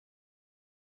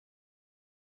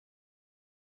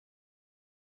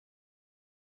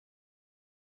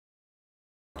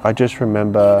I just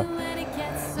remember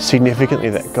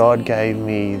significantly that God gave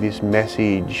me this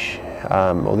message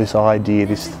or this idea,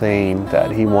 this theme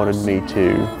that He wanted me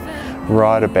to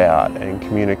write about and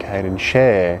communicate and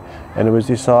share. And it was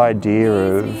this idea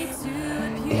of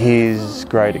His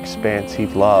great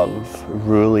expansive love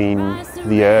ruling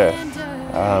the earth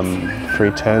for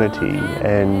eternity.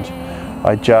 And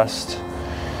I just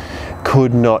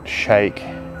could not shake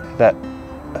that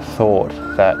thought,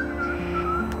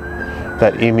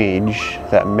 that image,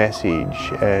 that message,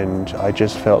 and I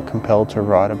just felt compelled to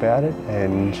write about it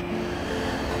and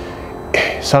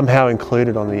somehow include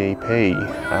it on the EP.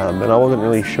 And I wasn't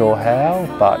really sure how,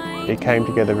 but it came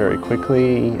together very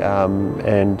quickly,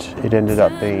 and it ended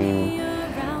up being,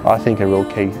 I think, a real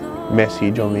key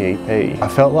message on the EP. I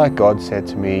felt like God said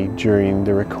to me during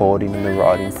the recording and the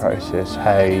writing process,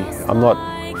 hey, I'm not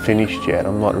finished yet,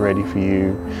 I'm not ready for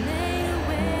you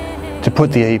to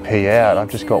put the EP out, I've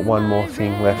just got one more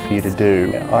thing left for you to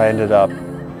do. I ended up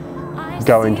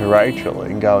going to Rachel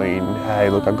and going, hey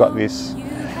look, I've got this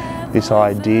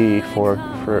idea for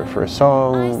a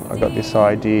song, I've got this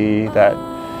idea that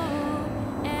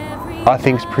I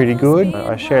think's pretty good.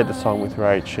 I shared the song with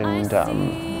Rach and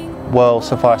well,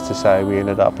 suffice to say, we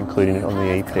ended up including it on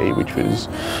the EP, which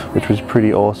was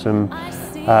pretty awesome.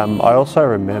 I also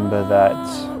remember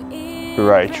that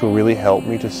Rachel really helped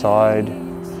me decide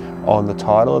on the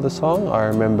title of the song. I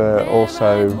remember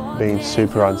also being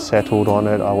super unsettled on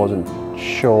it. I wasn't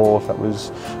sure if that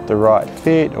was the right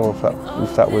fit or if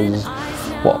that was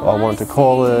what I wanted to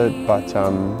call it, but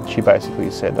she basically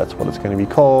said that's what it's going to be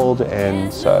called,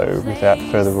 and so without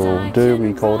further ado,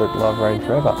 we called it Love Reign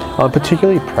Forever. I'm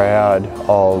particularly proud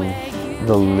of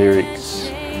the lyrics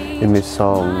in this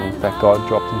song that God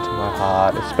dropped into my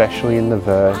heart, especially in the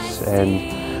verse,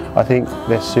 and I think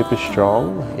they're super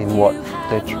strong in what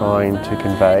they're trying to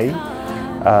convey.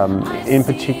 In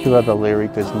particular, the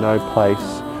lyric, there's no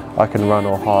place I can run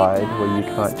or hide where you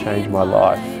can't change my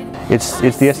life.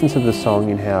 It's the essence of the song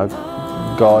in how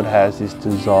God has this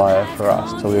desire for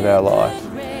us to live our life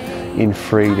in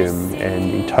freedom and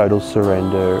in total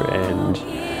surrender, and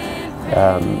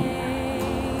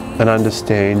an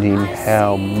understanding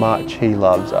how much He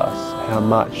loves us, how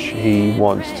much He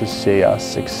wants to see us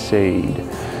succeed,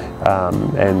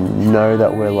 and know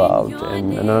that we're loved,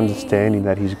 and an understanding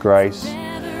that His grace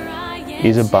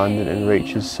is abundant and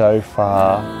reaches so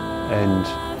far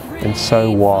and so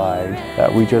wide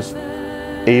that we just,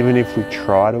 even if we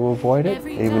try to avoid it,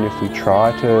 even if we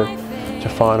try to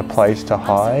find a place to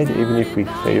hide, even if we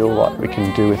feel like we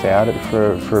can do without it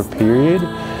for a period,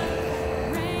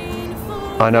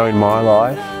 I know in my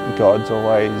life God's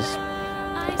always,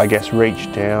 I guess,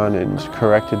 reached down and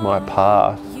corrected my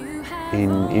path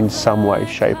in some way,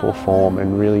 shape or form,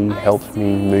 and really helped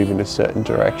me move in a certain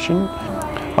direction.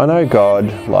 I know God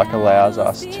allows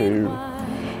us to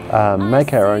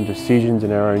make our own decisions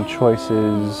and our own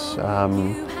choices,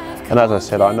 and as I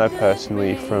said, I know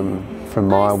personally from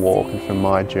my walk and from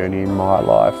my journey in my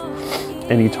life,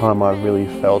 anytime I've really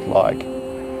felt like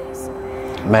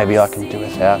maybe I can do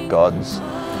without God's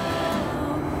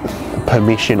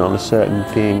permission on a certain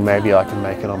thing, maybe I can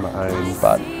make it on my own,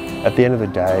 but at the end of the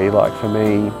day, for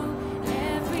me,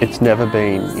 it's never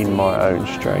been in my own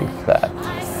strength that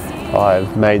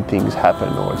I've made things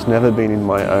happen, or it's never been in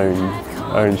my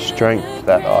own strength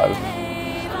that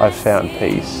I've found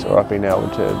peace, or I've been able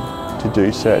to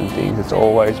do certain things. It's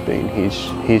always been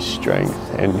His strength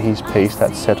and His peace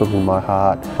that's settled in my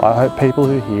heart. I hope people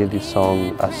who hear this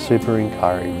song are super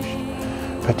encouraged,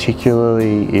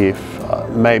 particularly if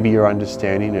maybe your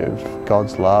understanding of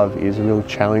God's love is a real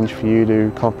challenge for you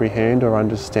to comprehend or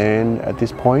understand at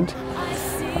this point.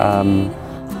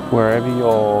 Wherever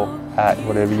you're at,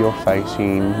 whatever you're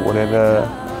facing, whatever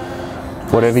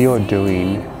you're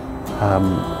doing,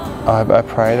 I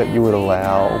pray that you would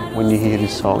allow, when you hear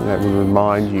this song, that will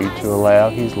remind you to allow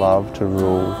His love to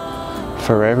rule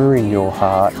forever in your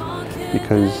heart,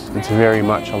 because it's very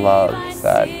much a love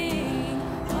that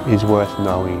is worth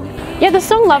knowing. Yeah, the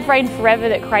song Love Reign Forever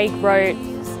that Craig wrote,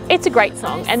 it's a great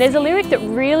song, and there's a lyric that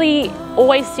really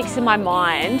always sticks in my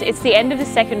mind. It's the end of the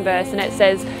second verse, and it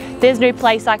says, "There's no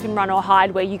place I can run or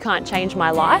hide where you can't change my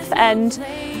life." And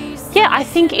yeah, I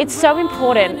think it's so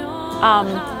important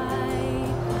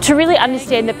to really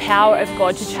understand the power of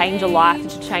God to change a life and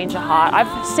to change a heart.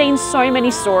 I've seen so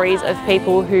many stories of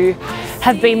people who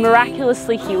have been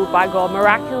miraculously healed by God,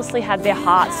 miraculously had their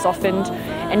hearts softened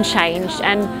and changed.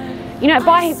 And you know,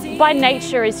 by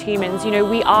nature as humans, you know,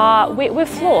 we're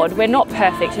flawed, we're not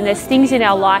perfect, and there's things in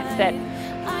our life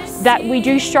that we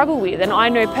do struggle with. And I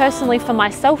know personally for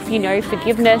myself, you know,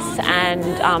 forgiveness and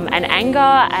anger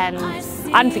and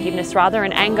unforgiveness rather,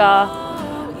 and anger.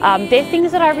 They're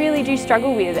things that I really do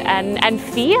struggle with, and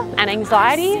fear and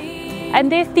anxiety,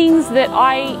 and they're things that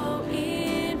I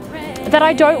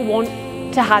don't want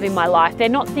to have in my life. They're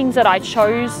not things that I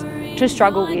chose to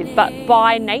struggle with, but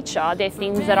by nature they're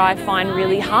things that I find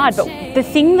really hard. But the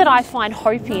thing that I find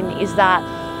hope in is that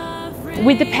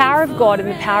with the power of God and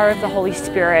the power of the Holy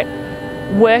Spirit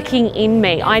working in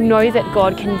me, I know that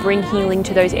God can bring healing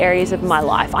to those areas of my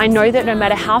life. I know that no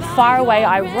matter how far away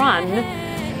I run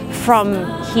from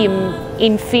Him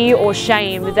in fear or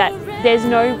shame, that there's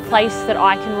no place that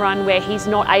I can run where He's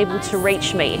not able to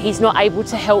reach me. He's not able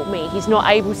to help me. He's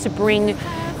not able to bring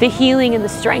the healing and the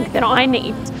strength that I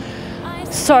need.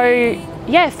 So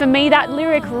yeah, for me that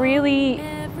lyric really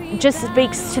just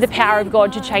speaks to the power of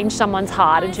God to change someone's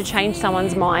heart and to change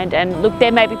someone's mind. And look,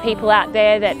 there may be people out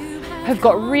there that have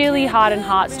got really hardened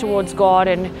hearts towards God,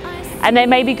 and they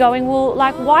may be going, well,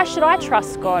 like, why should I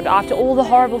trust God after all the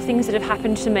horrible things that have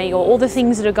happened to me, or all the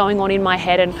things that are going on in my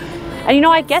head? And you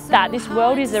know, I get that. This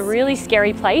world is a really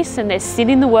scary place, and there's sin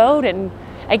in the world, and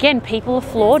again, people are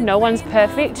flawed, no one's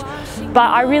perfect. But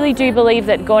I really do believe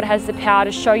that God has the power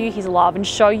to show you His love and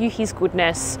show you His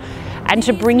goodness, and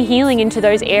to bring healing into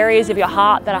those areas of your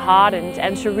heart that are hardened,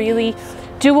 and to really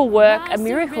do a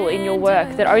miracle in your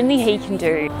work that only He can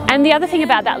do. And the other thing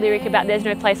about that lyric, about there's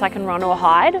no place I can run or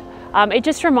hide, it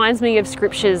just reminds me of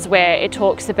scriptures where it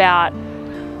talks about,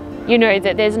 you know,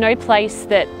 that there's no place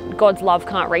that God's love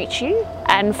can't reach you.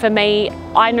 And for me,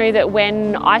 I know that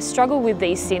when I struggle with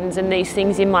these sins and these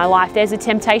things in my life, there's a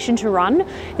temptation to run,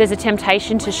 there's a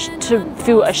temptation to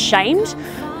feel ashamed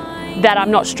that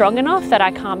I'm not strong enough, that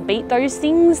I can't beat those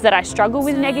things, that I struggle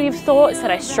with negative thoughts,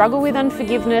 that I struggle with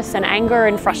unforgiveness and anger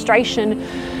and frustration.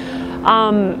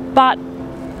 But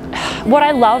what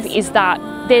I love is that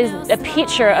there's a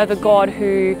picture of a God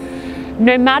who,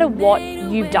 no matter what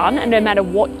you've done and no matter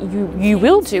what you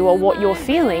will do or what you're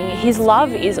feeling, His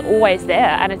love is always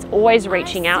there, and it's always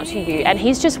reaching out to you, and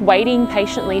He's just waiting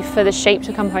patiently for the sheep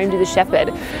to come home to the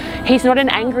shepherd. He's not an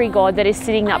angry God that is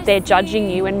sitting up there judging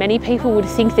you, and many people would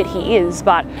think that He is,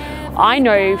 but I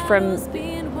know from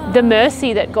the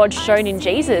mercy that God's shown in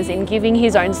Jesus in giving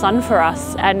His own Son for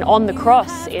us, and on the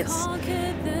cross,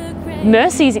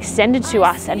 mercy is extended to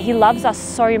us, and He loves us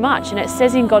so much. And it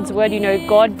says in God's word, you know,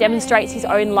 God demonstrates His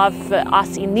own love for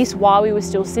us in this: while we were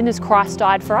still sinners, Christ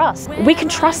died for us. We can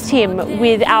trust Him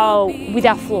with our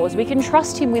flaws, we can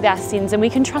trust Him with our sins, and we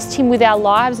can trust Him with our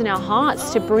lives and our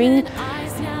hearts to bring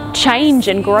change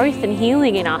and growth and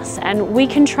healing in us. And we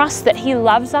can trust that He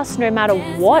loves us no matter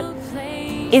what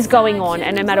is going on,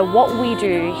 and no matter what we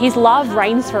do, His love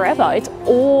reigns forever. It's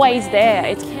always there,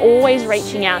 it's always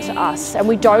reaching out to us, and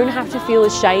we don't have to feel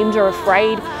ashamed or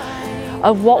afraid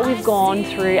of what we've gone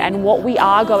through and what we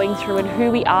are going through and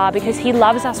who we are, because He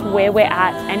loves us where we're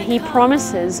at, and He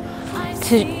promises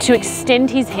to extend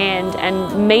His hand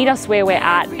and meet us where we're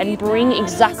at and bring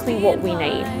exactly what we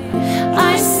need.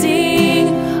 I see